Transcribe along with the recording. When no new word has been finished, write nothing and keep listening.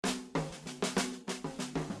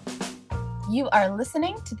You are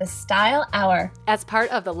listening to the Style Hour as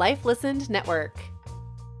part of the Life Listened Network.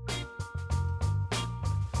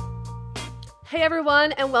 Hey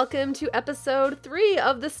everyone, and welcome to episode 3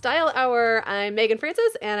 of the Style Hour. I'm Megan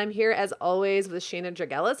Francis, and I'm here as always with Shayna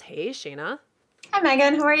Dragelis. Hey, Shayna. Hi,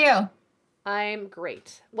 Megan. How are you? I'm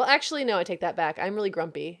great. Well, actually, no, I take that back. I'm really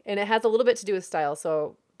grumpy, and it has a little bit to do with style,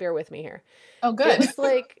 so bear with me here. Oh, good. It was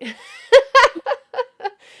like,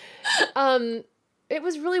 it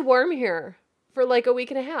was really warm here for like a week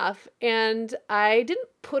and a half, and I didn't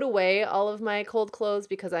put away all of my cold clothes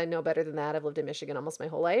because I know better than that. I've lived in Michigan almost my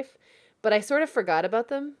whole life, but I sort of forgot about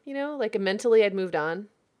them, you know, like mentally I'd moved on.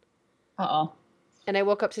 Uh-oh. And I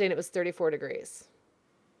woke up today and it was 34 degrees.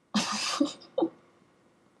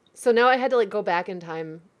 So now I had to like go back in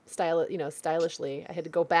time, stylishly. I had to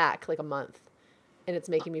go back like a month, and it's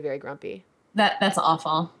making me very grumpy. That's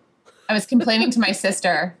awful. I was complaining to my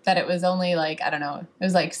sister that it was only like, I don't know, it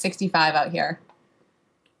was like 65 out here.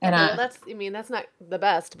 And well, that's not the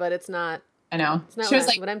best, but it's not. I know. It's not she was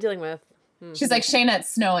like, what I'm dealing with. She's like, Shayna,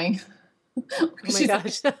 it's snowing. Oh my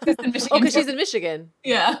gosh. She's in Michigan. Oh, because she's in Michigan.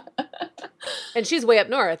 Yeah. And she's way up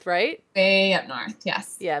north, right? Way up north,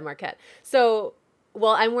 yes. Yeah, Marquette. So,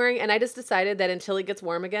 well, I'm wearing, and I just decided that until it gets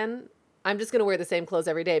warm again, I'm just going to wear the same clothes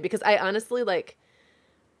every day because I honestly, like,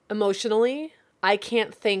 emotionally, I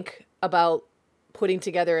can't think about putting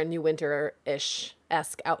together a new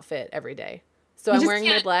winter-ish-esque outfit every day. So I'm wearing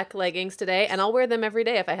my black leggings today, and I'll wear them every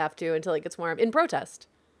day if I have to until it gets warm in protest.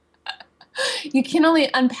 You can only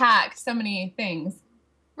unpack so many things.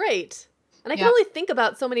 Right. And I can only think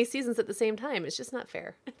about so many seasons at the same time. It's just not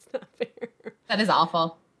fair. It's not fair. That is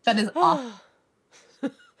awful. That is awful.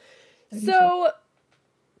 So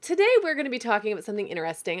today we're going to be talking about something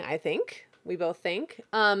interesting, I think. We both think.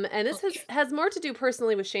 And this has more to do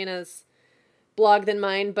personally with Shayna's blog than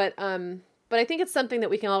mine, but I think it's something that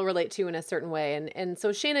we can all relate to in a certain way. And so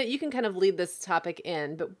Shayna, you can kind of lead this topic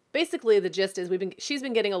in, but basically the gist is she's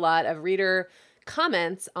been getting a lot of reader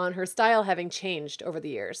comments on her style having changed over the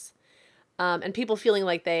years. And people feeling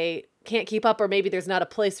like they can't keep up, or maybe there's not a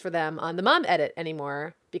place for them on the Mom Edit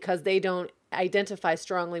anymore because they don't identify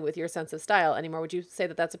strongly with your sense of style anymore. Would you say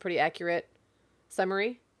that that's a pretty accurate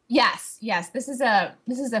summary? Yes. This is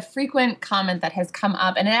a frequent comment that has come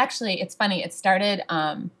up, and it's funny. It started.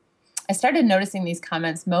 I started noticing these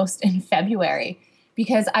comments most in February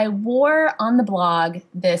because I wore on the blog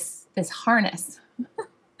this harness.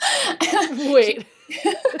 Wait.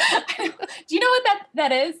 Do you know what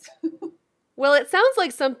that is? Well, it sounds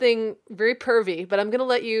like something very pervy, but I'm going to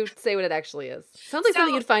let you say what it actually is. Something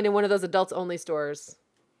you'd find in one of those adults only stores.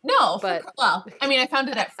 No, I found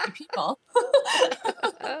it at Free People.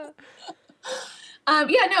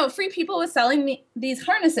 Free People was selling these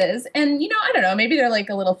harnesses, and I don't know, maybe they're like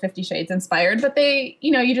a little 50 Shades inspired, but they,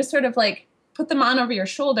 you just sort of like put them on over your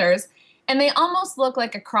shoulders, and they almost look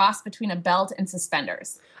like a cross between a belt and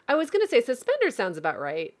suspenders. I was going to say suspenders sounds about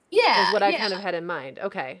right. Yeah, is what I kind of had in mind.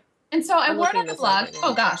 Okay. And so I wore it on the blog.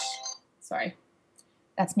 Oh gosh, sorry,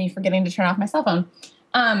 that's me forgetting to turn off my cell phone.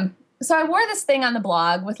 So I wore this thing on the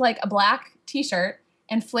blog with like a black T-shirt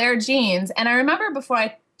and flared jeans, and I remember before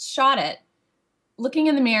I shot it, looking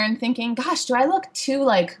in the mirror and thinking, gosh, do I look too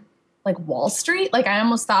like Wall Street? Like I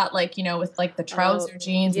almost thought with like the trouser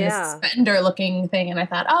jeans and the suspender looking thing. And I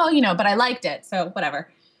thought, but I liked it. So whatever.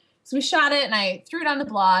 So we shot it and I threw it on the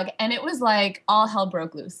blog, and it was like all hell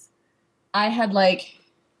broke loose. I had like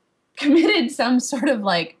committed some sort of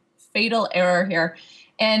like fatal error here,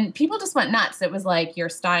 and people just went nuts. It was like, your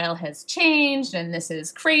style has changed and this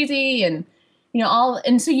is crazy. And,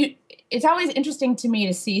 it's always interesting to me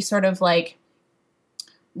to see sort of like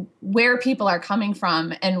where people are coming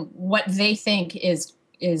from and what they think is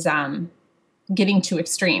getting too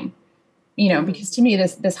extreme, because to me,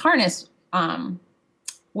 this harness,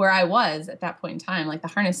 where I was at that point in time, like the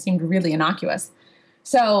harness seemed really innocuous.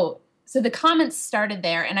 So the comments started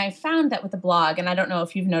there, and I found that with the blog, and I don't know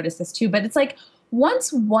if you've noticed this too, but it's like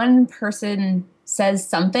once one person says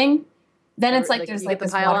something, then it's like there's like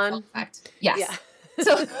this waterfall effect. Yes. Yeah.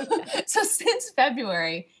 So since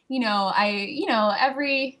February,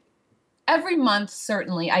 every month,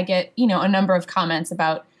 certainly I get, a number of comments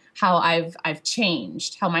about how I've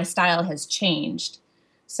changed, how my style has changed.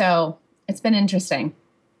 So it's been interesting.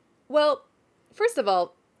 Well, first of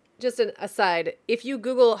all, just an aside, if you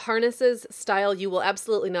Google harnesses style, you will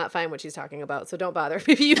absolutely not find what she's talking about. So don't bother.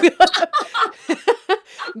 If you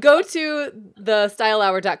go to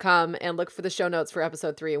thestylehour.com and look for the show notes for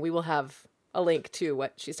episode 3, and we will have a link to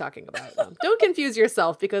what she's talking about. Don't confuse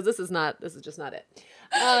yourself, because this is just not it.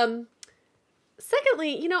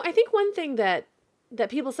 Secondly, I think one thing that that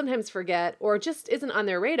people sometimes forget or just isn't on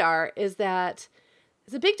their radar is that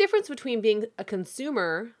there's a big difference between being a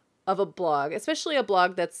consumer of a blog, especially a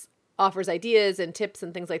blog that's offers ideas and tips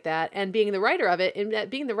and things like that, and being the writer of it. And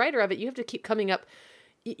being the writer of it, you have to keep coming up.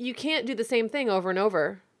 You can't do the same thing over and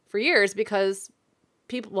over for years because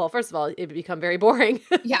people, well, first of all, it would become very boring.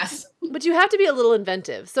 Yes. But you have to be a little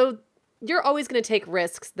inventive. So you're always going to take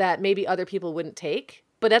risks that maybe other people wouldn't take.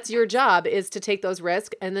 But that's your job, is to take those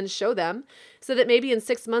risks and then show them so that maybe in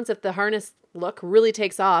 6 months, if the harness look really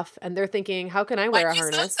takes off and they're thinking, how can I wear a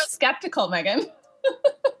harness? Why are you so skeptical, Megan?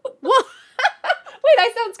 Well, wait,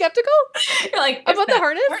 I sound skeptical? You're like, about the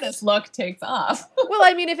harness? Harness look takes off. Well,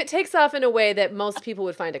 I mean, if it takes off in a way that most people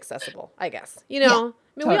would find accessible, I guess. You know, Yeah,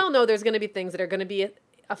 I mean, we all know there's going to be things that are going to be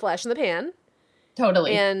a flash in the pan.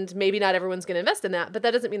 Totally. And maybe not everyone's going to invest in that, but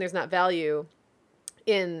that doesn't mean there's not value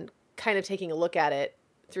in kind of taking a look at it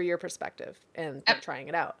through your perspective and trying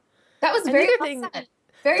it out. That was very well said.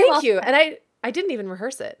 Very Thank well you. said. And I didn't even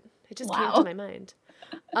rehearse it. It just came to my mind.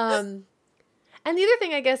 And the other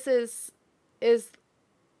thing, I guess, is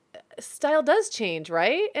style does change,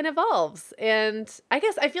 right? And evolves. And I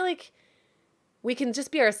guess I feel like we can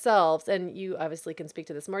just be ourselves, and you obviously can speak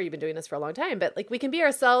to this more. You've been doing this for a long time, but like we can be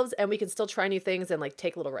ourselves and we can still try new things and like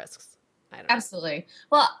take little risks. I don't know. Absolutely.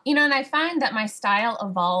 Well, you know, and I find that my style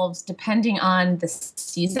evolves depending on the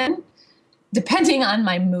season, depending on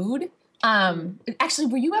my mood. Actually,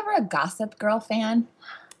 were you ever a Gossip Girl fan?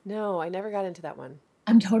 No, I never got into that one.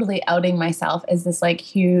 I'm totally outing myself as this like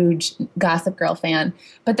huge Gossip Girl fan.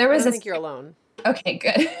 But there was I don't think you're alone. Okay,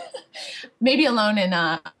 good. Maybe alone in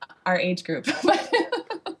our age group, but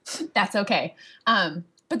that's okay.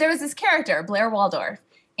 But there was this character, Blair Waldorf,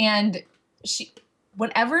 and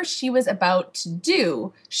whatever she was about to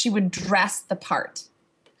do, she would dress the part.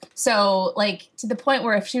 So, like, to the point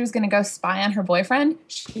where if she was going to go spy on her boyfriend,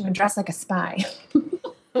 she would dress like a spy.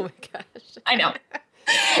 Oh my gosh. I know.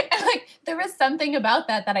 And like, there was something about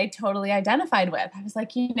that I totally identified with. I was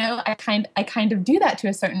like, you know, I kind of do that to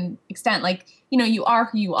a certain extent. Like, you know, you are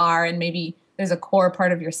who you are, and maybe there's a core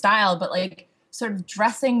part of your style, but like sort of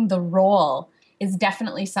dressing the role is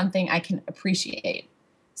definitely something I can appreciate.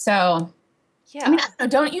 So, yeah. I mean, I don't know,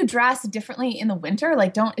 don't you dress differently in the winter?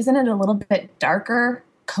 Like, isn't it a little bit darker,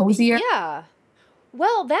 cozier? Yeah.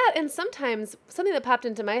 Well, that, and sometimes something that popped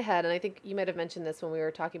into my head, and I think you might have mentioned this when we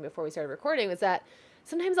were talking before we started recording, was that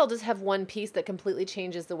sometimes I'll just have one piece that completely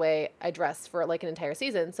changes the way I dress for like an entire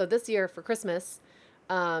season. So this year for Christmas,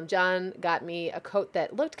 John got me a coat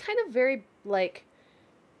that looked kind of very like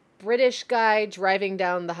British guy driving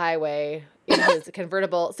down the highway in his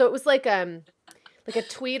convertible. So it was like a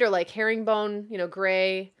tweed or like herringbone, you know,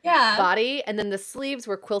 gray body. And then the sleeves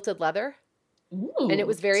were quilted leather. Ooh, and it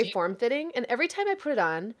was very form-fitting. And every time I put it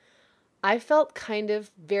on, I felt kind of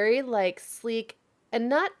very like sleek and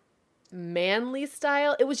not manly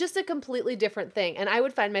style. It was just a completely different thing. And I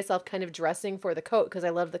would find myself kind of dressing for the coat because I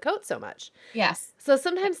love the coat so much. Yes. So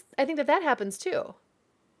sometimes I think that happens too.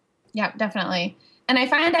 Yeah, definitely. And I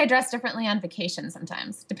find I dress differently on vacation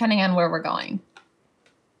sometimes, depending on where we're going.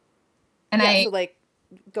 And so like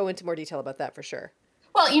go into more detail about that for sure.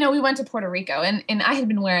 Well, you know, we went to Puerto Rico and I had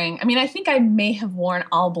been wearing, I mean, I think I may have worn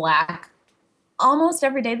all black almost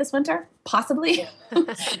every day this winter, possibly.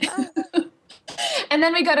 And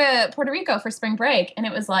then we go to Puerto Rico for spring break and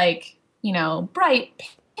it was like, you know, bright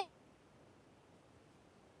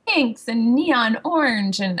pinks and neon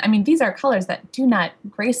orange. And I mean, these are colors that do not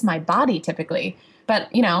grace my body typically,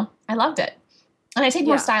 but you know, I loved it. And I take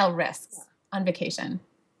more style risks on vacation.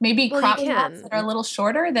 Maybe crop tops that are a little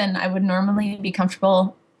shorter than I would normally be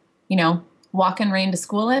comfortable, you know, walking rain to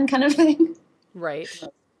school in kind of thing. Right.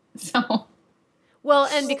 So. Well,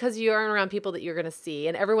 and because you aren't around people that you're going to see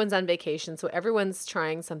and everyone's on vacation. So everyone's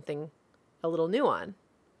trying something a little new on.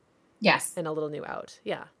 Yes. And a little new out.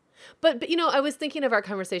 Yeah. But you know, I was thinking of our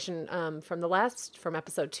conversation from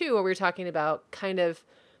episode 2 where we were talking about kind of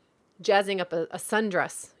jazzing up a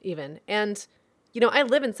sundress even. And you know, I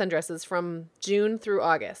live in sundresses from June through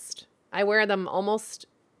August. I wear them almost,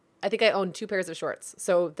 I think I own 2 pairs of shorts.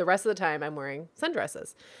 So the rest of the time I'm wearing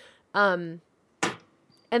sundresses. And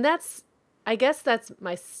I guess that's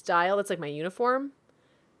my style. That's like my uniform.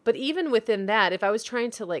 But even within that, if I was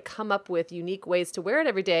trying to like come up with unique ways to wear it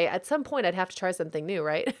every day, at some point I'd have to try something new,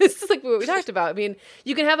 right? This is like what we talked about. I mean,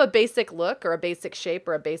 you can have a basic look or a basic shape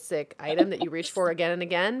or a basic item that you reach for again and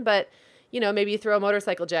again, but you know, maybe you throw a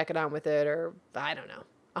motorcycle jacket on with it or, I don't know,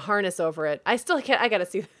 a harness over it. I still can't, I got to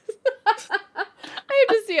see this. I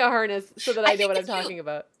have to see a harness so that I know what I'm talking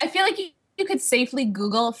about. I feel like you could safely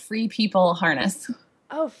Google Free People harness.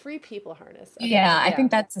 Oh, Free People harness. Okay. Yeah, I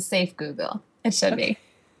think that's a safe Google. It should be.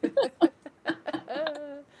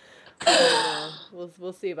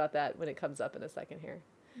 we'll see about that when it comes up in a second here.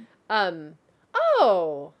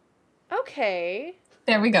 Oh, okay.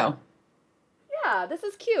 There we go. Yeah, this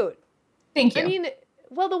is cute. Thank you. I mean,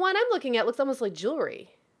 well, the one I'm looking at looks almost like jewelry.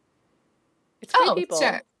 It's for people.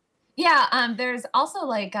 Sure. Yeah, there's also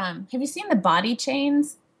like, have you seen the body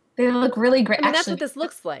chains? They look really great. I mean, that's what this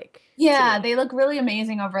looks like. Yeah, they look really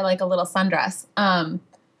amazing over like a little sundress.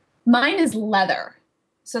 Mine is leather,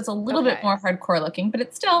 so it's a little bit more hardcore looking, but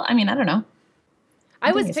it's still, I mean, I don't know.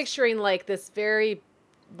 I was picturing like this very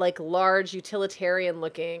like large utilitarian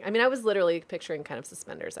looking. I mean, I was literally picturing kind of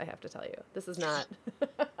suspenders, I have to tell you. This is not.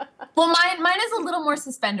 Well, mine is a little more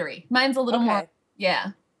suspendery. Mine's a little more,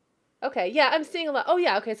 yeah. Okay, yeah, I'm seeing a lot. Oh,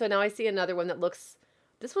 yeah, okay, so now I see another one that looks,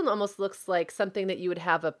 this one almost looks like something that you would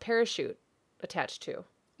have a parachute attached to.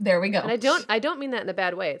 There we go. And I don't mean that in a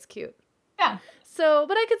bad way. It's cute. Yeah. So,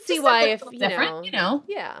 but I could see why if, you know.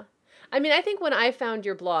 Yeah. I mean, I think when I found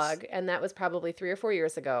your blog, and that was probably 3 or 4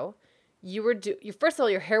 years ago, you were, first of all,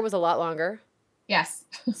 your hair was a lot longer. Yes.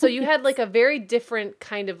 So you had like a very different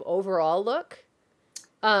kind of overall look.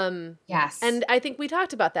 Yes. And I think we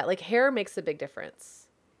talked about that. Like hair makes a big difference.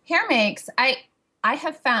 Hair makes, I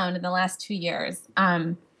have found in the last 2 years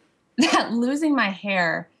that losing my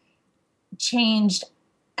hair changed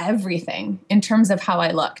everything in terms of how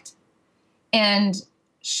I looked. And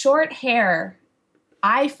short hair,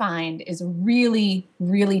 I find, is really,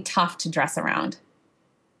 really tough to dress around.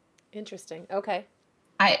 Interesting. Okay.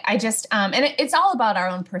 I just, and it's all about our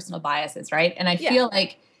own personal biases, right? And I feel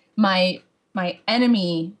like my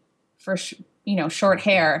enemy for, short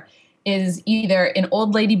hair is either an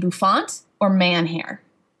old lady bouffant or man hair.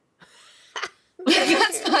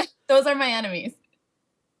 Those are my enemies.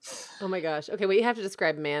 Oh my gosh. Okay, well, you have to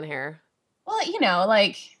describe man hair. Well,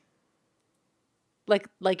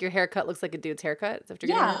 like your haircut looks like a dude's haircut. Is that what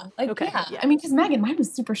you're getting at? Okay. Yeah. I mean, because Megan, mine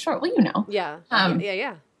was super short. Well, you know. Yeah.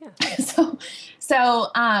 Yeah. So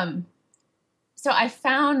I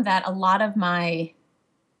found that a lot of my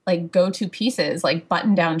like go-to pieces, like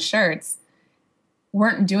button-down shirts,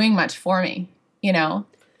 weren't doing much for me,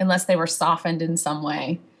 unless they were softened in some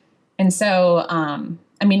way. And so,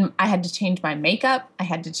 I mean, I had to change my makeup. I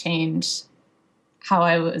had to change how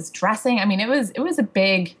I was dressing. I mean, it was a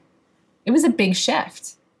big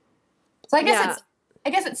shift. So I guess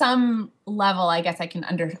at some level, I guess I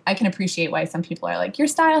can appreciate why some people are like, your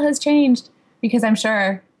style has changed, because I'm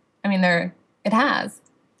sure, I mean, it has.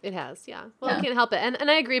 It has, yeah. Well, I can't help it. And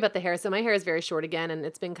I agree about the hair. So my hair is very short again, and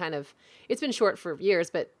it's been short for years,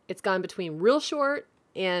 but it's gone between real short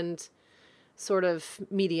and sort of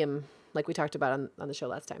medium, like we talked about on the show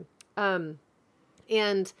last time.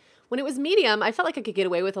 And when it was medium, I felt like I could get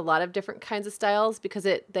away with a lot of different kinds of styles because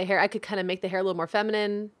I could kind of make the hair a little more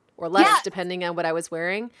feminine or less depending on what I was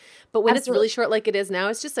wearing. But when it's really short like it is now,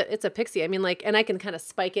 it's a pixie. I mean, like, and I can kind of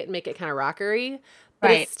spike it and make it kind of rockery, but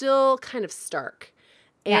it's still kind of stark.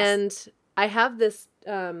 And I have this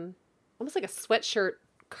almost like a sweatshirt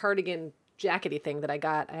cardigan jackety thing that I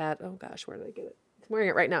got at, oh gosh, where did I get it? I'm wearing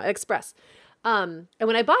it right now at Express. And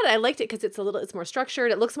when I bought it, I liked it because it's more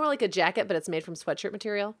structured. It looks more like a jacket, but it's made from sweatshirt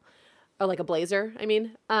material, or like a blazer. I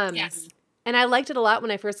mean, yes. And I liked it a lot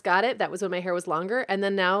when I first got it. That was when my hair was longer. And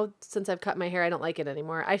then now, since I've cut my hair, I don't like it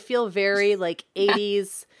anymore. I feel very like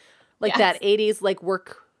 80s, like that 80s like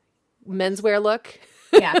work menswear look.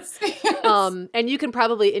 Yes. And you can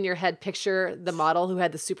probably in your head picture the model who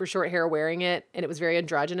had the super short hair wearing it, and it was very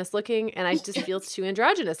androgynous looking. And I just feel too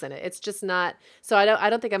androgynous in it. It's just not. So I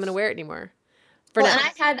don't think I'm going to wear it anymore. For now.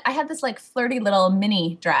 And I had this like flirty little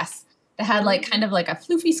mini dress that had like kind of like a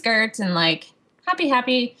floofy skirt and like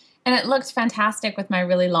happy, and it looked fantastic with my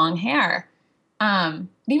really long hair. It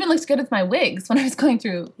even looked good with my wigs when I was going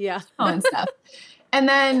through and stuff. And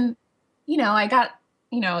then, I got.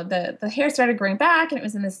 The hair started growing back and it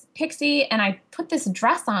was in this pixie, and I put this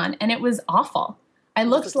dress on and it was awful. I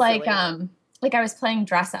looked like I was playing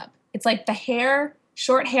dress up. It's like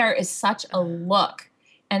short hair is such a look.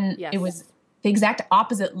 And it was the exact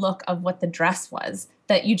opposite look of what the dress was,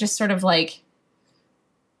 that you just sort of like,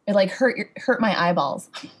 it like hurt my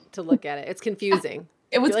eyeballs. To look at it. It's confusing.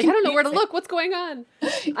 It was like, I don't know where to look. What's going on?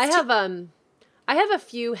 I have a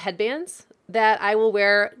few headbands that I will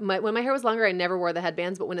wear. When my hair was longer, I never wore the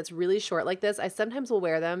headbands, but when it's really short like this, I sometimes will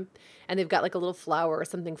wear them, and they've got like a little flower or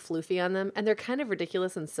something floofy on them, and they're kind of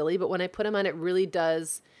ridiculous and silly, but when I put them on, it really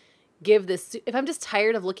does give this, if I'm just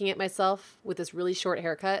tired of looking at myself with this really short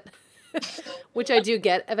haircut, which I do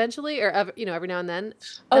get eventually, or every now and then,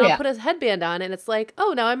 I'll put a headband on, and it's like,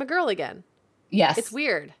 oh, now I'm a girl again. Yes. It's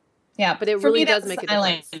weird. Yeah. But it really does make a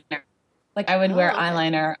difference. Eyeliner. Like I would wear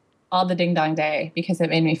eyeliner all the ding dong day because it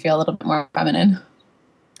made me feel a little bit more feminine.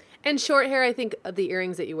 And short hair, I think the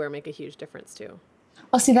earrings that you wear make a huge difference too.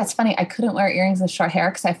 Oh, see, that's funny. I couldn't wear earrings with short hair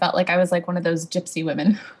because I felt like I was like one of those gypsy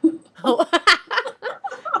women. Oh.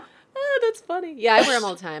 That's funny. Yeah, I wear them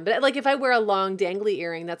all the time. But like if I wear a long dangly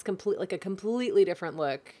earring, that's a completely different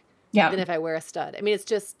look than if I wear a stud. I mean, it's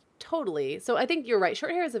just totally. So I think you're right.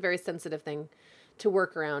 Short hair is a very sensitive thing to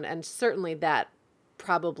work around, and certainly that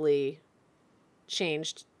probably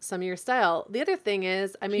changed some of your style. The other thing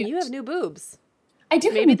is, I mean, you have new boobs. I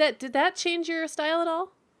do. Maybe did that change your style at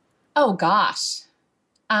all? Oh gosh.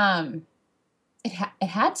 It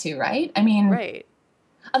had to, right? I mean, right.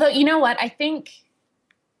 Although, you know what? I think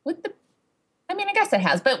I guess it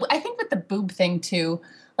has, but I think with the boob thing too,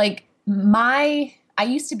 like I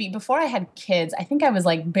used to be, before I had kids, I think I was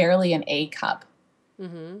like barely an A cup.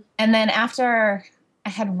 Mm-hmm. And then after I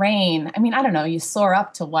had Rain, I mean, I don't know, you soar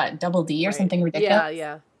up to what, double D or something ridiculous?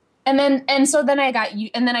 Yeah. And so then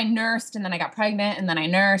and then I nursed, and then I got pregnant, and then I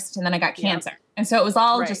nursed, and then I got cancer. And so it was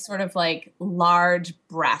all just sort of like large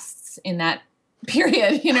breasts in that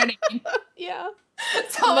period, you know what I mean? Yeah.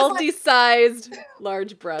 So multi-sized,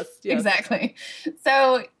 large breasts. Yes. Exactly.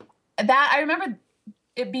 So that, I remember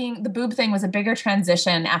it being, the boob thing was a bigger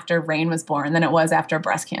transition after Rain was born than it was after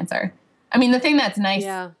breast cancer. I mean, the thing that's nice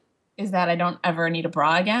is that I don't ever need a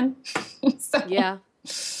bra again. Yeah.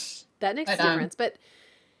 That makes a difference. But,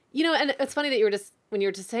 you know, and it's funny that when you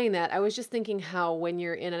were just saying that, I was just thinking how when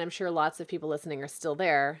you're in, and I'm sure lots of people listening are still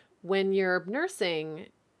there, when you're nursing,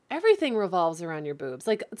 everything revolves around your boobs.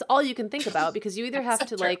 Like, it's all you can think about, because you either have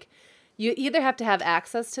to you either have to have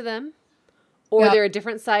access to them, or they're a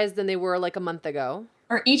different size than they were like a month ago.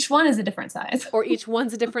 Or each one is a different size. Or each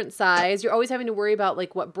one's a different size. You're always having to worry about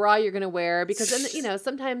like what bra you're going to wear, because then, you know,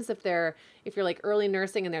 sometimes if you're like early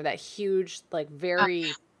nursing and they're that huge, like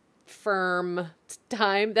very firm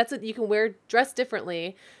time, that's what you can dress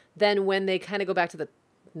differently than when they kind of go back to the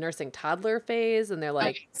nursing toddler phase and they're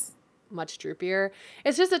like much droopier.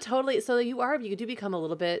 It's just so you do become a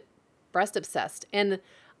little bit breast obsessed. And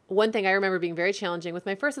one thing I remember being very challenging with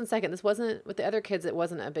my first and second, this wasn't with the other kids, it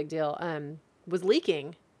wasn't a big deal, was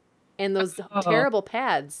leaking, and those terrible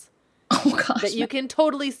pads that you can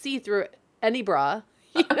totally see through any bra,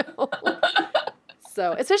 you know.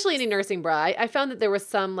 So especially any nursing bra, I found that there was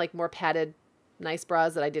some like more padded nice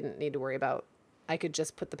bras that I didn't need to worry about. I could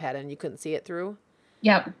just put the pad in, you couldn't see it through.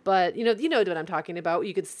 Yep. But you know what I'm talking about.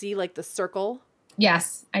 You could see like the circle.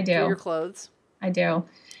 Yes, I do. Through your clothes. I do.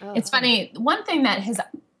 Oh. It's funny. One thing that has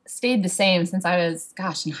stayed the same since I was,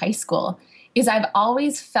 in high school is I've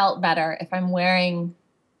always felt better if I'm wearing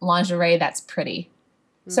lingerie that's pretty.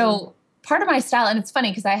 Mm-hmm. So part of my style, and it's funny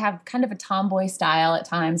because I have kind of a tomboy style at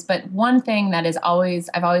times, but one thing that I've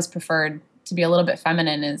always preferred to be a little bit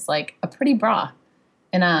feminine is like a pretty bra.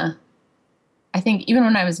 And I think even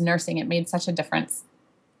when I was nursing, it made such a difference.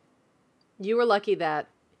 You were lucky that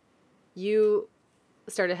you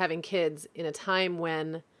started having kids in a time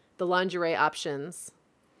when the lingerie options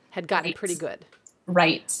had gotten pretty good.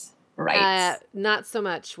 Right. Not so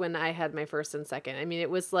much when I had my first and second. I mean, it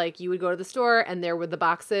was like you would go to the store and there were the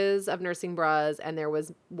boxes of nursing bras, and there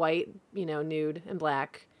was white, you know, nude and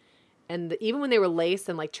black. And even when they were lace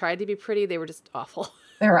and like tried to be pretty, they were just awful.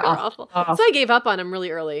 They were awful. So I gave up on them really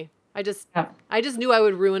early. I just knew I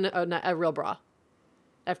would ruin a real bra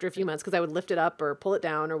after a few months, because I would lift it up or pull it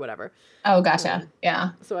down or whatever. Oh, gotcha.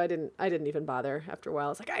 Yeah. So I didn't even bother after a while. I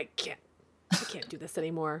was like, I can't do this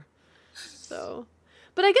anymore. So,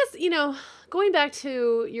 but I guess, you know, going back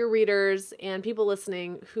to your readers and people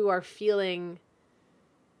listening who are feeling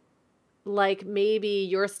like maybe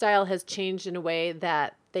your style has changed in a way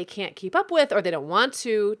that they can't keep up with, or they don't want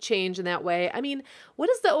to change in that way. I mean, what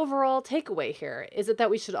is the overall takeaway here? Is it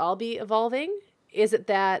that we should all be evolving? Is it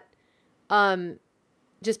that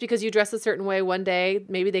just because you dress a certain way one day,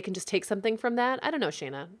 maybe they can just take something from that? I don't know,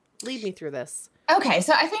 Shayna. Lead me through this. Okay,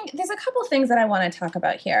 so I think there's a couple things that I want to talk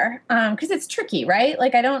about here, because it's tricky, right?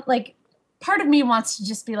 Like, part of me wants to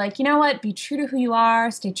just be like, you know what, be true to who you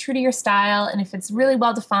are, stay true to your style, and if it's really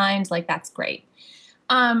well defined, like, that's great.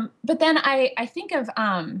 But then I think of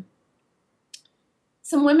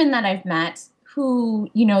some women that I've met who,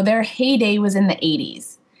 you know, their heyday was in the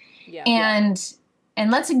 80s. Yeah.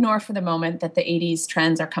 And let's ignore for the moment that the 80s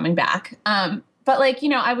trends are coming back. But like, you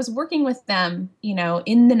know, I was working with them, you know,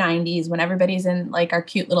 in the 90s when everybody's in like our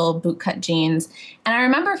cute little bootcut jeans. And I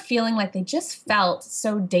remember feeling like they just felt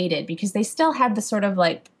so dated because they still had the sort of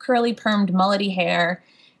like curly permed mullety hair,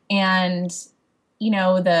 and, you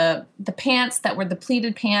know, the pants that were the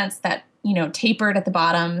pleated pants that, you know, tapered at the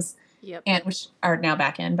bottoms. Yep. And which are now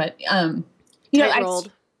back in, but, you know, rolled.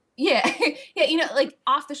 Yeah. Yeah, like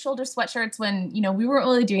off the shoulder sweatshirts when, we weren't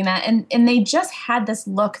really doing that. And they just had this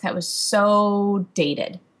look that was so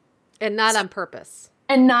dated. And not on purpose.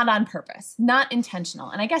 And not on purpose, not intentional.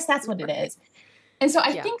 And I guess that's what it is. And so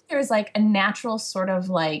I think there's like a natural sort of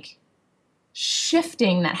like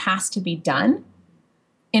shifting that has to be done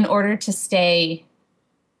in order to stay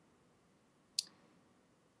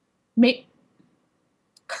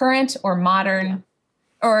current or modern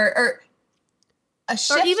or a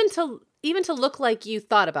shift. Or even to look like you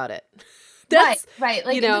thought about it. Right.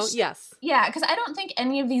 Like, yes. Yeah, because I don't think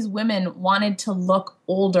any of these women wanted to look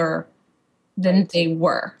older than they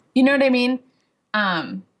were. You know what I mean?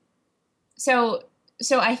 So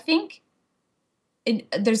I think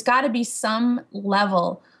there's got to be some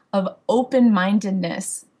level of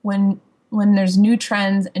open-mindedness when there's new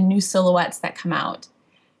trends and new silhouettes that come out.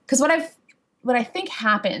 Because what I think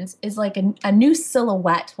happens is like a new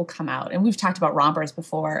silhouette will come out, and we've talked about rompers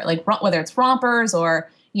before, like whether it's rompers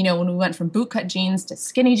or when we went from bootcut jeans to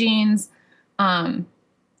skinny jeans,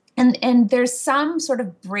 and there's some sort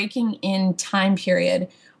of breaking in time period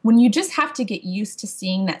when you just have to get used to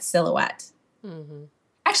seeing that silhouette. Mm-hmm.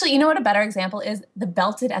 Actually, you know what a better example is? The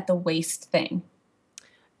belted at the waist thing.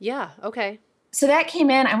 Yeah. Okay. So that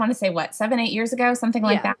came in, I want to say 7-8 years ago, something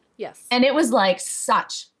like that. Yes. And it was like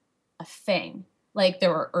such a thing. Like there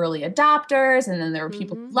were early adopters, and then there were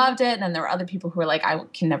people who loved it, and then there were other people who were like, I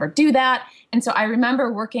can never do that. And so I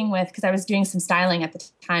remember working with, because I was doing some styling at the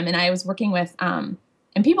time, and I was working with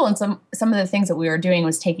and people, and some of the things that we were doing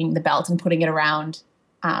was taking the belt and putting it around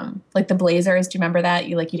like the blazers. Do you remember that?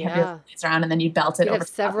 You'd have your blazer on and then you'd belt it over.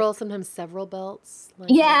 Sometimes several belts. Like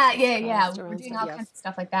yeah. We're doing all kinds of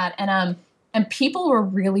stuff like that. And people were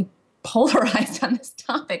really polarized on this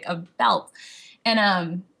topic of belts.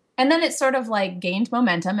 And then it sort of like gained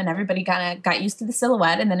momentum, and everybody kind of got used to the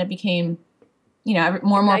silhouette, and then it became, more and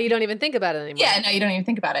more. Now you don't even think about it anymore. Yeah, now you don't even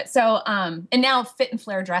think about it. So, and now fit and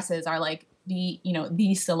flare dresses are like the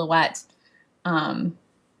silhouette,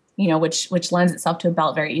 which lends itself to a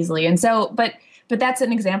belt very easily. And so, but that's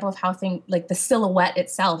an example of how like the silhouette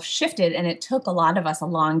itself shifted, and it took a lot of us a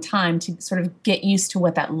long time to sort of get used to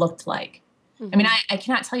what that looked like. Mm-hmm. I mean, I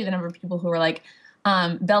cannot tell you the number of people who were like,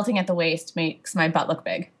 belting at the waist makes my butt look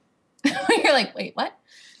big. You're like, wait, what?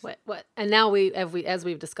 What? And now as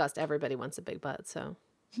we've discussed, everybody wants a big butt, so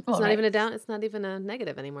it's not even a down. It's not even a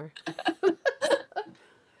negative anymore.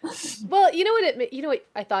 Well, you know what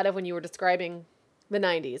I thought of when you were describing the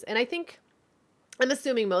 90s, and I think I'm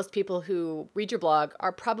assuming most people who read your blog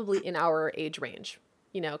are probably in our age range.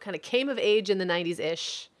 Kind of came of age in the 90s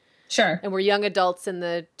ish. Sure. And we're young adults in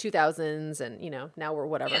the 2000s, and now we're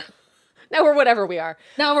whatever. Now we're whatever we are.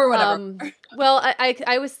 Now we're whatever. Well,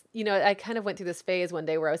 I was, I kind of went through this phase one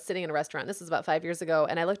day where I was sitting in a restaurant. This was about 5 years ago.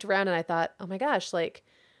 And I looked around and I thought, oh my gosh, like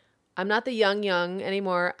I'm not the young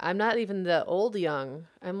anymore. I'm not even the old young.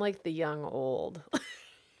 I'm like the young old.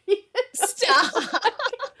 Stop.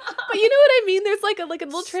 But you know what I mean? There's like a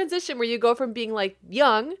little transition where you go from being like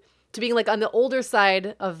young to being like on the older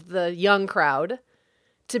side of the young crowd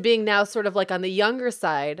to being now sort of like on the younger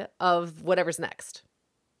side of whatever's next.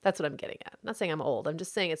 That's what I'm getting at. I'm not saying I'm old. I'm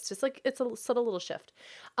just saying it's just like, it's a subtle little shift.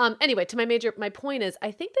 Anyway, my point is, I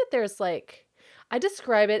think that there's like, I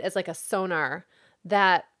describe it as like a sonar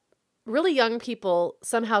that really young people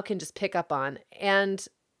somehow can just pick up on. And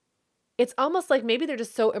it's almost like maybe they're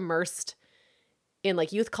just so immersed in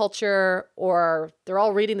like youth culture, or they're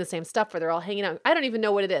all reading the same stuff, or they're all hanging out. I don't even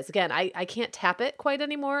know what it is. Again, I can't tap it quite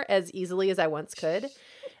anymore as easily as I once could.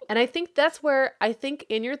 And I think that's where I think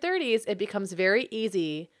in your 30s, it becomes very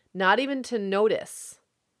easy not even to notice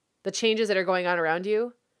the changes that are going on around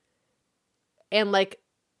you and like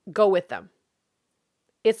go with them.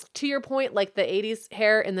 It's to your point, like the 80s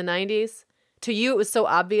hair in the 90s. To you, it was so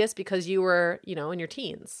obvious because you were, in your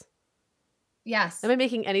teens. Yes. Am I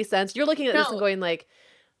making any sense? You're looking at this and going like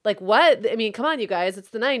what? I mean, come on, you guys, it's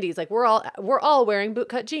the 90s. Like we're all wearing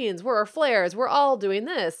bootcut jeans. We're flares. We're all doing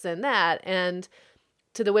this and that. And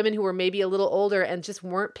to the women who were maybe a little older and just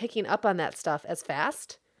weren't picking up on that stuff as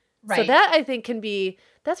fast. Right. So that I think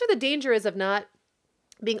that's where the danger is of not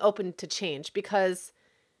being open to change, because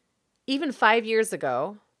even 5 years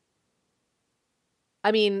ago,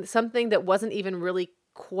 I mean, something that wasn't even really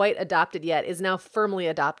quite adopted yet is now firmly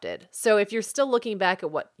adopted. So if you're still looking back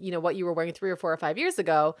at what you were wearing 3 or 4 or 5 years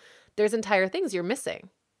ago, there's entire things you're missing.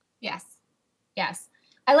 Yes.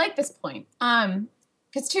 I like this point.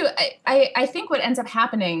 Because too, I think what ends up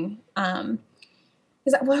happening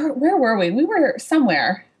is that where were we? We were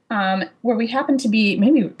somewhere where we happened to be,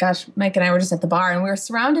 Mike and I were just at the bar, and we were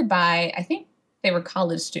surrounded by, I think they were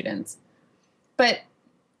college students. But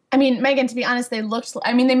I mean, Megan, to be honest, they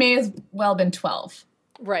may as well have been 12.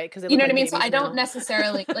 Right, because you know what I mean? So I don't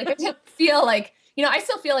necessarily, like, I didn't feel like, I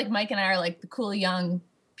still feel like Mike and I are like the cool young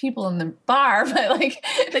people in the bar, but like.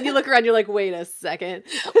 Then you look around, you're like, wait a second.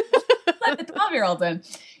 Let the 12-year-old in.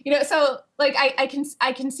 So like I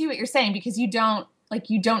can see what you're saying, because you don't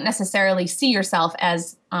necessarily see yourself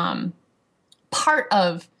as part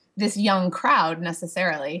of this young crowd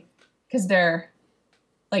necessarily, because they're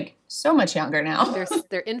like so much younger now.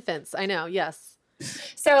 They're infants. I know. Yes.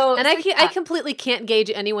 So, and I completely can't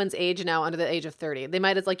gauge anyone's age now under the age of 30. They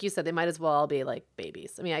might, as like you said, they might as well all be like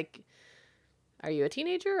babies. I mean, are you a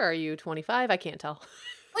teenager? Or are you 25? I can't tell.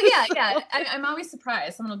 Well, yeah. I'm always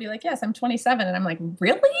surprised. Someone will be like, yes, I'm 27. And I'm like,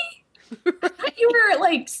 really? I thought you were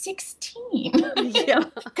like 16. Yeah.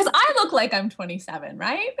 Because I look like I'm 27,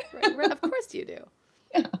 right? Right. Of course you do.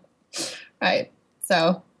 Yeah. Right.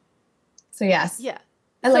 So yes. Yeah.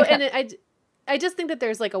 I like that. And I just think that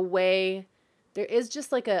there's like a way, there is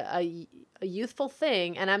just like a youthful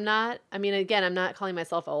thing. And I'm not calling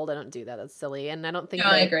myself old. I don't do that. That's silly. And I don't think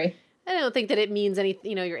I agree. I don't think that it means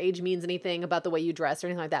anything, your age means anything about the way you dress or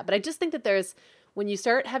anything like that. But I just think that when you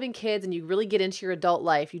start having kids and you really get into your adult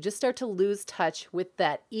life, you just start to lose touch with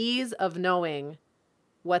that ease of knowing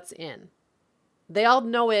what's in. They all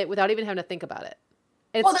know it without even having to think about it.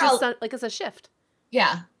 It's like it's a shift.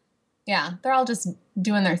 Yeah. Yeah. They're all just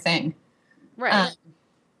doing their thing. Right.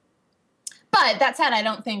 But that said, I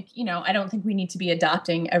don't think we need to be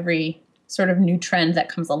adopting every sort of new trend that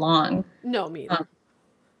comes along. No, me either.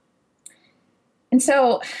 And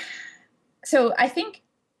so I think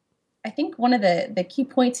one of the key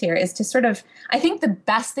points here is to sort of, I think the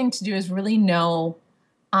best thing to do is really know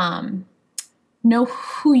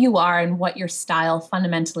who you are and what your style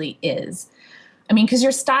fundamentally is. I mean, because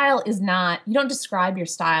your style is not, you don't describe your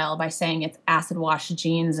style by saying it's acid wash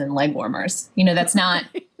jeans and leg warmers. That's not.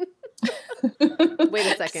 Wait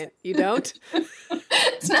a second. You don't?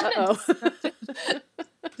 It's not a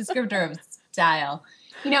descriptor of style.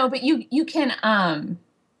 But you can,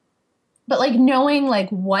 but like knowing like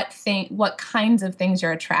what kinds of things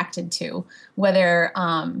you're attracted to, whether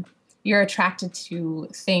you're attracted to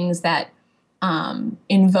things that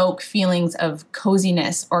invoke feelings of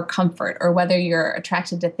coziness or comfort, or whether you're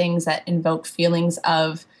attracted to things that invoke feelings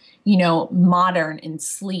of, modern and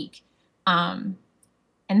sleek.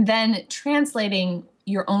 And then translating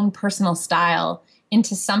your own personal style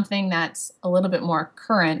into something that's a little bit more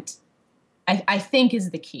current, I think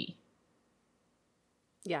is the key.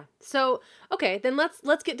 Yeah. So, okay, then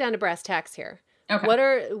let's get down to brass tacks here. Okay.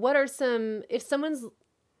 What are some, if someone's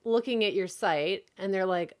looking at your site and they're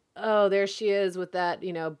like, oh, there she is with that,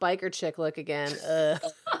 biker chick look again.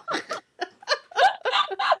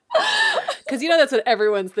 Because that's what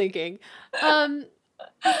everyone's thinking.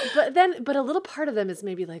 But a little part of them is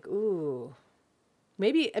maybe like, ooh,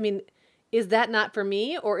 maybe, is that not for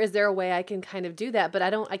me? Or is there a way I can kind of do that? But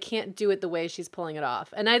I can't do it the way she's pulling it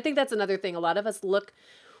off. And I think that's another thing. A lot of us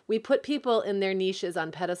we put people in their niches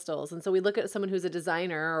on pedestals. And so we look at someone who's a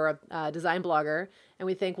designer or a design blogger and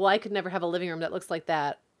we think, well, I could never have a living room that looks like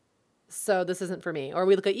that. So this isn't for me. Or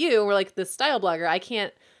we look at you and we're like, this style blogger, I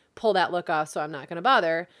can't pull that look off, so I'm not going to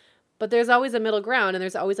bother. But there's always a middle ground and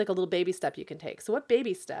there's always like a little baby step you can take. So what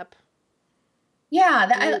baby step?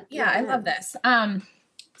 Yeah. I love this.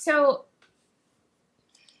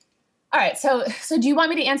 All right. So do you want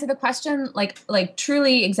me to answer the question like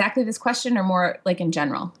truly exactly this question, or more like in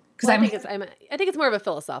general? Because I think it's more of a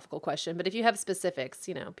philosophical question. But if you have specifics,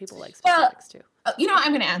 people like specifics too.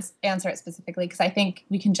 I'm going to answer it specifically because I think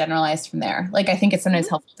we can generalize from there. Like I think it's sometimes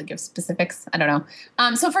helpful to give specifics. I don't know.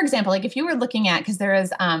 So for example, like if you were looking at, because there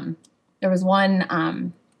was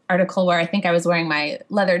one article where I think I was wearing my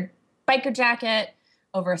leather biker jacket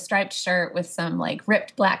over a striped shirt with some like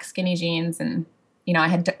ripped black skinny jeans, and I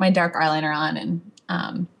had my dark eyeliner on,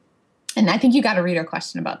 and I think you got a reader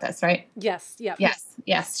question about this, right? Yes. Yeah.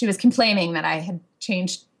 Yes. She was complaining that I had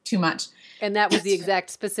changed too much. And that was the exact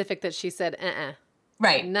specific that she said,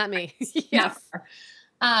 Right. Not me. Yes.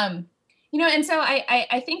 And so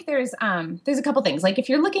I think there's a couple things. Like if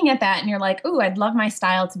you're looking at that and you're like, ooh, I'd love my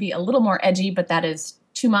style to be a little more edgy, but that is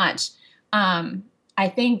too much. I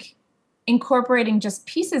think incorporating just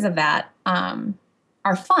pieces of that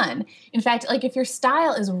are fun. In fact, like if your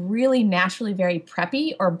style is really naturally very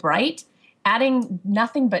preppy or bright, adding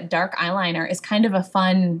nothing but dark eyeliner is kind of a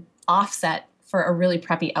fun offset for a really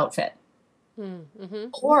preppy outfit. Mm-hmm.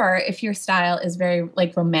 Or if your style is very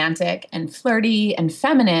like romantic and flirty and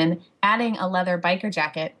feminine, adding a leather biker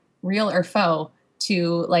jacket, real or faux,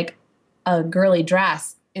 to like a girly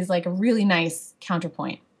dress is like a really nice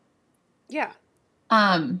counterpoint. Yeah.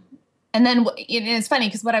 and then it's funny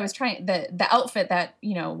because what I was trying, the outfit that,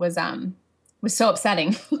 was so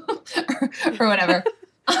upsetting or whatever.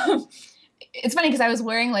 It's funny because I was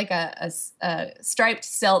wearing like a striped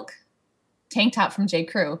silk tank top from J.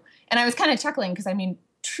 Crew. And I was kind of chuckling because, I mean,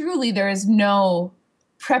 truly there is no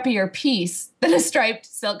preppier piece than a striped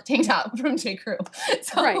silk tank top from J. Crew.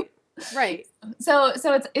 So, right. So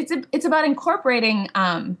it's about incorporating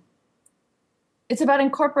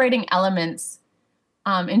elements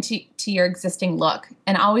into your existing look,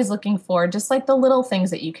 and always looking for just like the little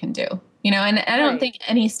things that you can do, and I don't think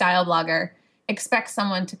any style blogger expects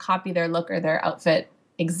someone to copy their look or their outfit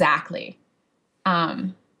exactly.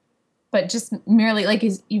 But just merely, like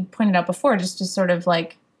as you pointed out before, just to sort of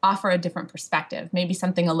like offer a different perspective, maybe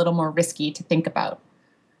something a little more risky to think about.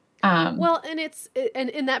 Well, and and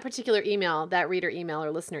in that particular email, that reader email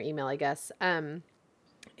or listener email, I guess,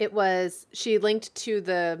 she linked to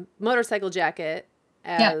the motorcycle jacket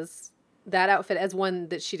as that outfit as one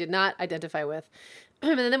that she did not identify with.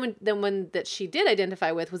 And then one that she did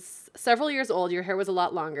identify with was several years old. Your hair was a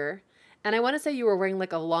lot longer. And I want to say you were wearing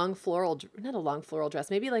like not a long floral dress,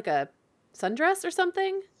 maybe like a sundress or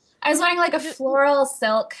something. I was wearing like a floral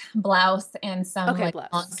silk blouse and some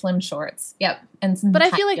long slim shorts. Yep. And some. But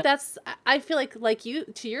I feel like you,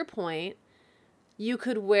 to your point, you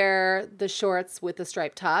could wear the shorts with the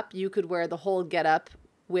striped top. You could wear the whole getup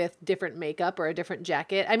with different makeup or a different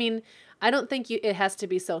jacket. I mean, I don't think it has to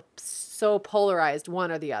be so polarized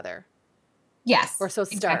one or the other. Yes. Or so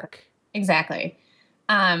stark. Exactly.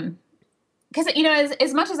 Because,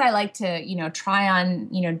 as much as I like to, try on,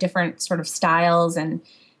 different sort of styles and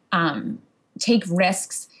take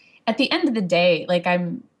risks, at the end of the day, like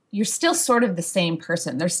you're still sort of the same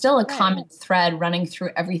person. There's still a common thread running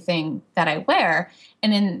through everything that I wear.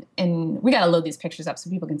 And we got to load these pictures up so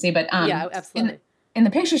people can see. But yeah, absolutely. In the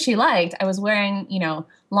picture she liked, I was wearing,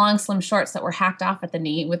 long slim shorts that were hacked off at the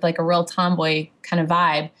knee with like a real tomboy kind of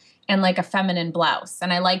vibe and like a feminine blouse.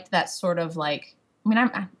 And I liked that sort of like, I mean,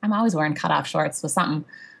 I'm always wearing cutoff shorts with something.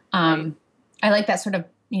 I like that sort of,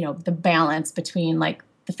 the balance between like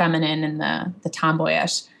the feminine and the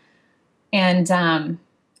tomboyish. And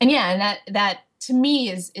that to me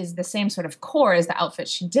is the same sort of core as the outfit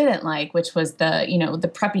she didn't like, which was the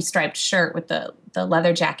preppy striped shirt with the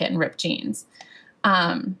leather jacket and ripped jeans.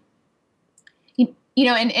 And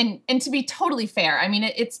to be totally fair, I mean,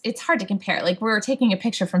 it's hard to compare. Like we were taking a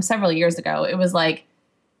picture from several years ago. It was like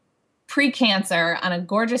pre-cancer on a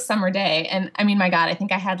gorgeous summer day. And I mean, my God, I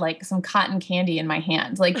think I had like some cotton candy in my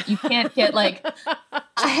hand. Like you can't get like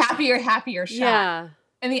a happier shot. Yeah.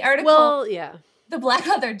 And the article, the black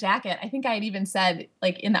leather jacket, I think I had even said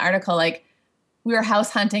like in the article, like we were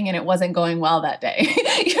house hunting and it wasn't going well that day.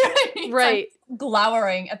 You know what I mean? Right. So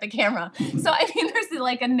glowering at the camera. So I mean, there's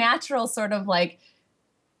like a natural sort of like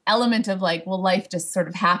element of like, well, life just sort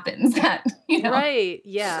of happens that, Right.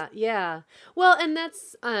 Yeah. Yeah. Well, and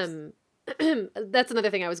that's, that's another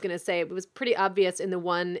thing I was going to say. It was pretty obvious in the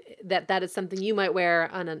one that is something you might wear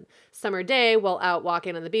on a summer day while out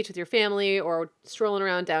walking on the beach with your family or strolling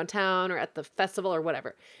around downtown or at the festival or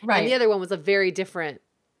whatever. Right. And the other one was a very different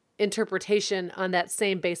interpretation on that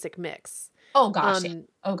same basic mix. Oh gosh.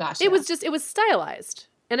 It was stylized.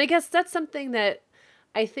 And I guess that's something that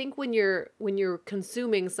I think when you're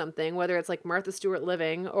consuming something, whether it's like Martha Stewart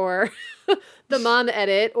Living or the Mom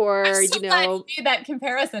Edit or, I'm so glad you made that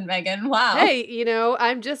comparison, Megan. Wow. Hey,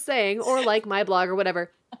 I'm just saying, or like my blog or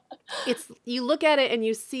whatever. You look at it and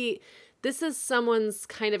you see this is someone's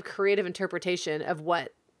kind of creative interpretation of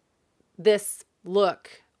what this look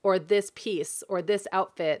or this piece or this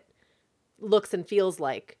outfit looks and feels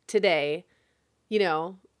like today,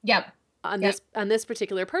 Yep. on this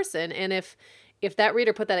particular person. And if that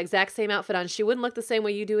reader put that exact same outfit on, she wouldn't look the same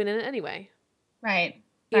way you do in it anyway. Right.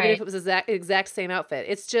 Even if it was exact same outfit.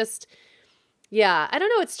 It's just, I don't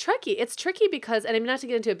know. It's tricky. It's tricky because, and I'm not to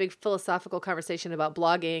get into a big philosophical conversation about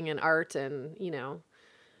blogging and art and,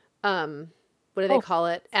 what do they call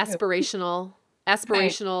it? Aspirational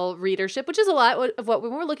readership, which is a lot of what,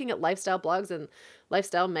 when we're looking at lifestyle blogs and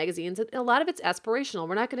lifestyle magazines, a lot of it's aspirational.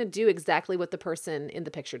 We're not going to do exactly what the person in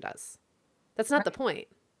the picture does. That's not the point.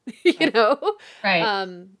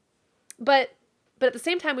 Right. But at the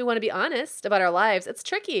same time, we want to be honest about our lives. It's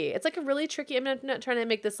tricky. It's like a really tricky, I'm not trying to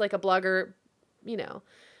make this like a blogger,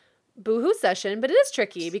 boohoo session, but it is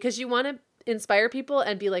tricky because you want to inspire people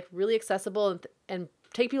and be like really accessible and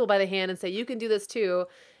take people by the hand and say, you can do this too.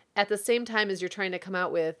 At the same time as you're trying to come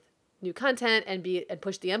out with new content and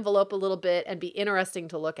push the envelope a little bit and be interesting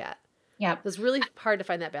to look at. Yeah. It's really hard to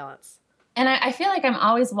find that balance. And I feel like I'm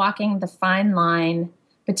always walking the fine line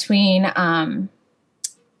between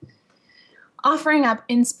offering up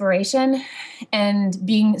inspiration and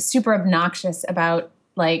being super obnoxious about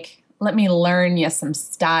like, let me learn you some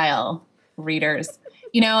style, readers.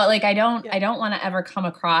 Like I don't want to ever come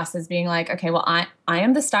across as being like, okay, well, I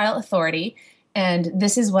am the style authority and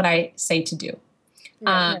this is what I say to do.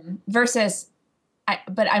 Versus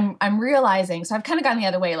but I'm realizing, so I've kind of gone the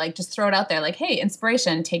other way, like just throw it out there, like, hey,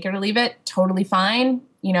 inspiration, take it or leave it, totally fine.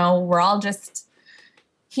 We're all just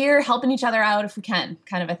here helping each other out if we can,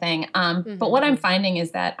 kind of a thing. But what I'm finding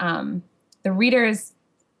is that the readers,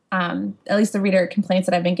 at least the reader complaints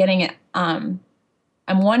that I've been getting, I'm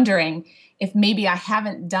wondering if maybe I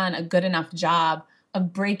haven't done a good enough job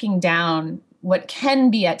of breaking down what can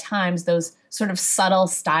be at times those sort of subtle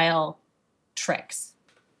style tricks.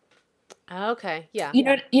 Okay. Yeah. You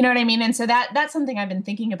know what I mean? And so that's something I've been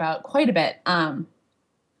thinking about quite a bit. And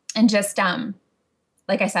just,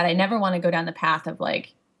 like I said, I never want to go down the path of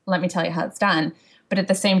like, let me tell you how it's done. But at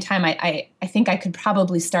the same time, I think I could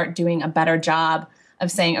probably start doing a better job of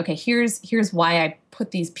saying, okay, here's why I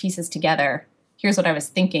put these pieces together. Here's what I was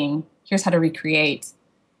thinking. Here's how to recreate.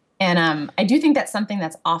 And I do think that's something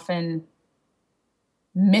that's often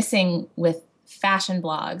missing with fashion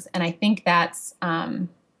blogs. And I think that's,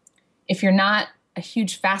 if you're not a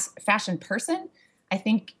huge fashion person, I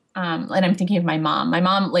think, and I'm thinking of my mom. My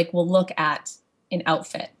mom like will look at an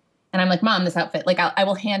outfit and I'm like, Mom, this outfit, like I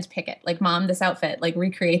will hand pick it. Like, Mom, this outfit, like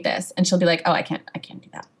recreate this. And she'll be like, oh, I can't do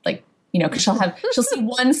that. Like, cause she'll see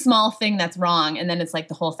one small thing that's wrong. And then it's like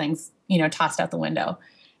the whole thing's, tossed out the window.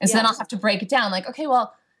 And so then I'll have to break it down like, okay,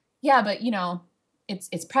 well, yeah, but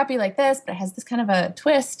it's preppy like this, but it has this kind of a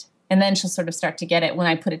twist. And then she'll sort of start to get it when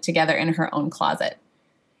I put it together in her own closet.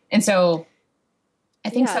 And so I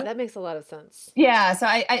think that makes a lot of sense. Yeah. So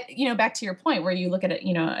I back to your point where you look at it,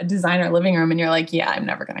 a designer living room and you're like, yeah, I'm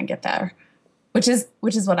never going to get there, which is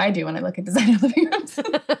what I do when I look at designer living rooms.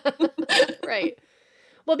 Right.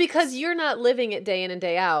 Well, because you're not living it day in and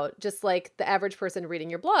day out, just like the average person reading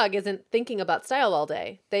your blog isn't thinking about style all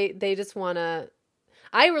day. They just want to,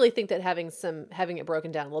 I really think that having it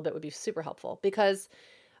broken down a little bit would be super helpful because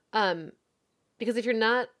if you're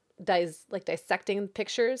not dissecting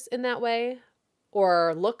pictures in that way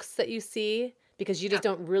or looks that you see because you just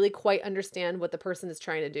don't really quite understand what the person is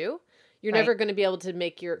trying to do, you're never going to be able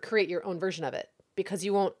to create your own version of it because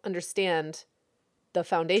you won't understand the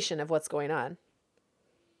foundation of what's going on.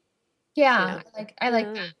 Yeah. I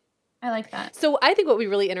like that. I like that. So I think what would be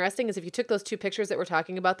really interesting is if you took those two pictures that we're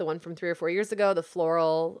talking about, the one from 3 or 4 years ago, the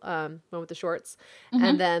floral one with the shorts,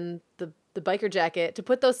 and then the biker jacket, to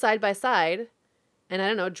put those side by side and I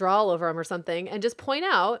don't know, draw all over them or something and just point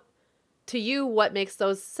out to you what makes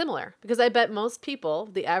those similar. Because I bet most people,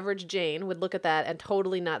 the average Jane, would look at that and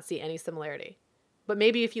totally not see any similarity. But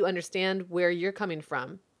maybe if you understand where you're coming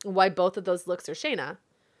from, why both of those looks are Shayna.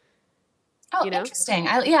 Oh, interesting.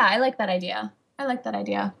 I like that idea.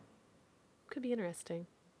 Could be interesting.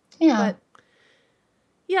 Yeah. But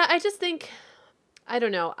yeah, I just think, I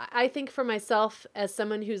don't know. I think for myself, as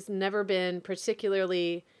someone who's never been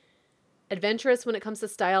particularly adventurous when it comes to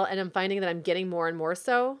style, and I'm finding that I'm getting more and more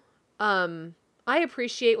so, I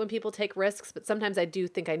appreciate when people take risks, but sometimes I do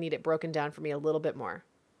think I need it broken down for me a little bit more.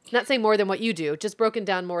 Not saying more than what you do, just broken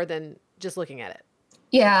down more than just looking at it.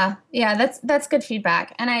 Yeah, that's good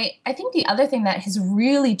feedback. And I think the other thing that has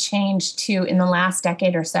really changed too in the last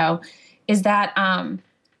decade or so is that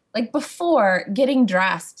like before getting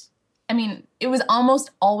dressed, I mean, it was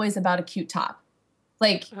almost always about a cute top.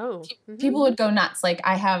 Like people would go nuts. Like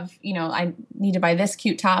I have, I need to buy this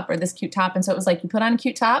cute top or this cute top. And so it was like you put on a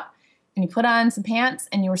cute top and you put on some pants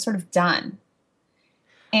and you were sort of done.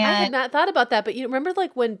 And I had not thought about that, but you remember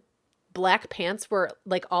like when black pants were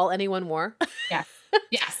like all anyone wore? Yeah.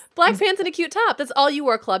 Yes. Black pants and a cute top. That's all you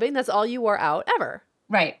wore clubbing. That's all you wore out ever.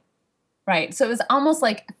 Right. So it was almost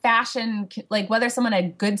like fashion, like whether someone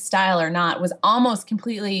had good style or not was almost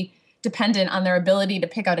completely dependent on their ability to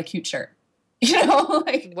pick out a cute shirt.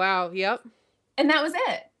 Like, wow. Yep. And that was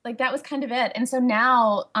it. Like that was kind of it. And so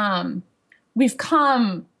now we've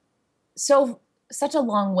come such a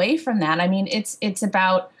long way from that. I mean, it's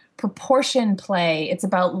about proportion play. It's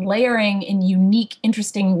about layering in unique,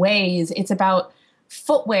 interesting ways. It's about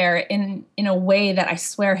footwear in a way that I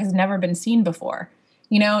swear has never been seen before.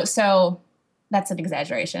 So that's an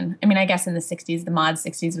exaggeration. I mean, I guess in the 60s, the mod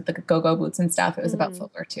 60s with the go-go boots and stuff, it was about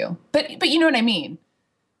footwear too. But you know what I mean?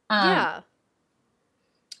 Yeah.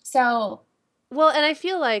 So. Well, and I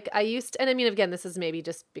feel like and I mean, again, this is maybe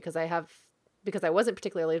just because I wasn't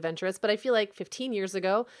particularly adventurous, but I feel like 15 years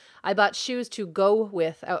ago, I bought shoes to go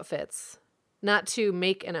with outfits, not to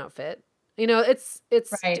make an outfit. Right.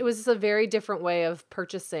 It was just a very different way of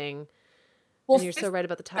purchasing. Well, and you're so right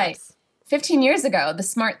about the types. 15 years ago, the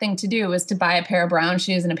smart thing to do was to buy a pair of brown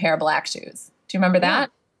shoes and a pair of black shoes. Do you remember that?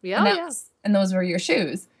 Yeah. And those were your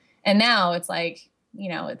shoes. And now it's like, you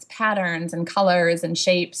know, it's patterns and colors and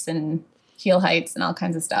shapes and heel heights and all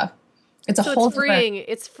kinds of stuff. It's freeing.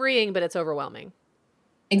 It's freeing, but it's overwhelming.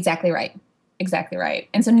 Exactly right. Exactly right.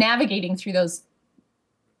 And so navigating through those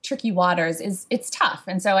tricky waters it's tough.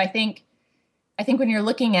 And so I think when you're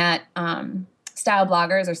looking at style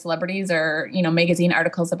bloggers or celebrities or, you know, magazine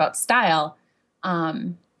articles about style,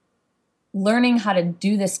 learning how to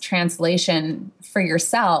do this translation for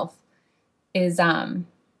yourself is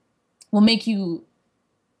will make you,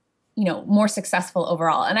 you know, more successful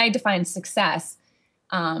overall. And I define success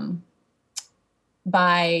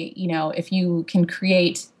by, you know, if you can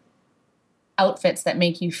create outfits that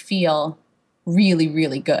make you feel really,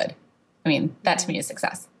 really good. I mean, that to me is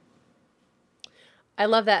success. I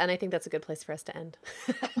love that. And I think that's a good place for us to end.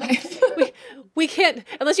 we can't,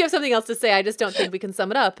 unless you have something else to say, I just don't think we can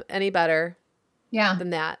sum it up any better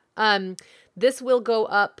than that. This will go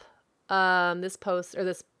up, this post or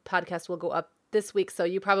this podcast will go up this week. So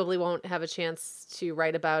you probably won't have a chance to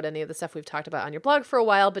write about any of the stuff we've talked about on your blog for a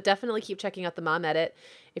while, but definitely keep checking out the Mom Edit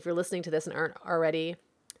if you're listening to this and aren't already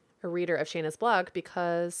a reader of Shayna's blog,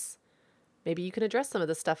 because maybe you can address some of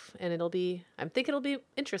this stuff and I think it'll be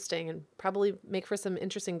interesting and probably make for some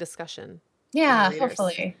interesting discussion. Yeah,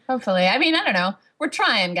 hopefully. I mean, I don't know. We're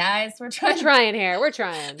trying, guys. We're trying here. We're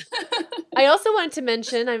trying. I also wanted to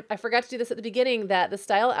mention, I forgot to do this at the beginning, that the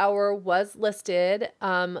Style Hour was listed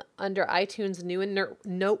under iTunes' new and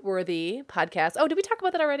noteworthy podcast. Oh, did we talk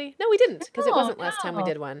about that already? No, we didn't, because it wasn't last time we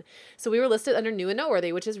did one. So we were listed under new and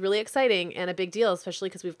noteworthy, which is really exciting and a big deal, especially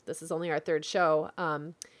because this is only our third show.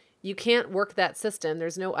 You can't work that system.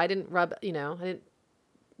 I didn't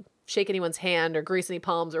shake anyone's hand or grease any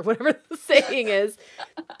palms or whatever the saying is.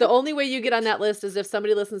 The only way you get on that list is if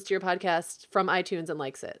somebody listens to your podcast from iTunes and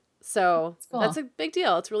likes it. So that's a big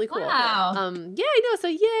deal. It's really cool. Wow. Yeah, I know. So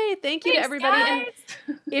yay. Thank you to everybody. Guys.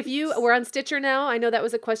 And we're on Stitcher now. I know that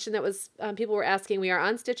was a question that was, people were asking. We are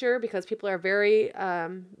on Stitcher because people are very,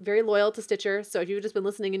 very loyal to Stitcher. So if you've just been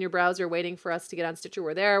listening in your browser waiting for us to get on Stitcher,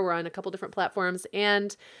 we're there. We're on a couple different platforms.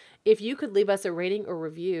 And if you could leave us a rating or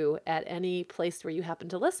review at any place where you happen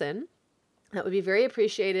to listen, that would be very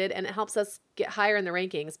appreciated, and it helps us get higher in the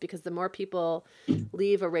rankings, because the more people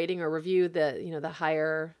leave a rating or review, the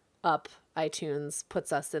higher up iTunes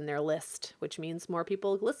puts us in their list, which means more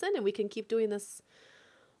people listen, and we can keep doing this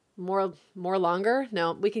more longer.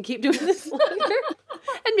 No, we can keep doing this longer,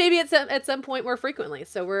 and maybe at some point more frequently.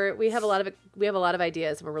 So we have a lot of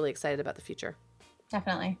ideas, and we're really excited about the future.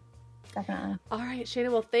 Definitely. All right,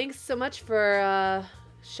 Shayna. Well, thanks so much for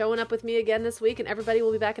showing up with me again this week, and everybody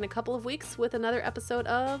will be back in a couple of weeks with another episode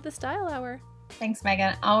of the Style Hour. Thanks,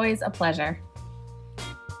 Megan. Always a pleasure.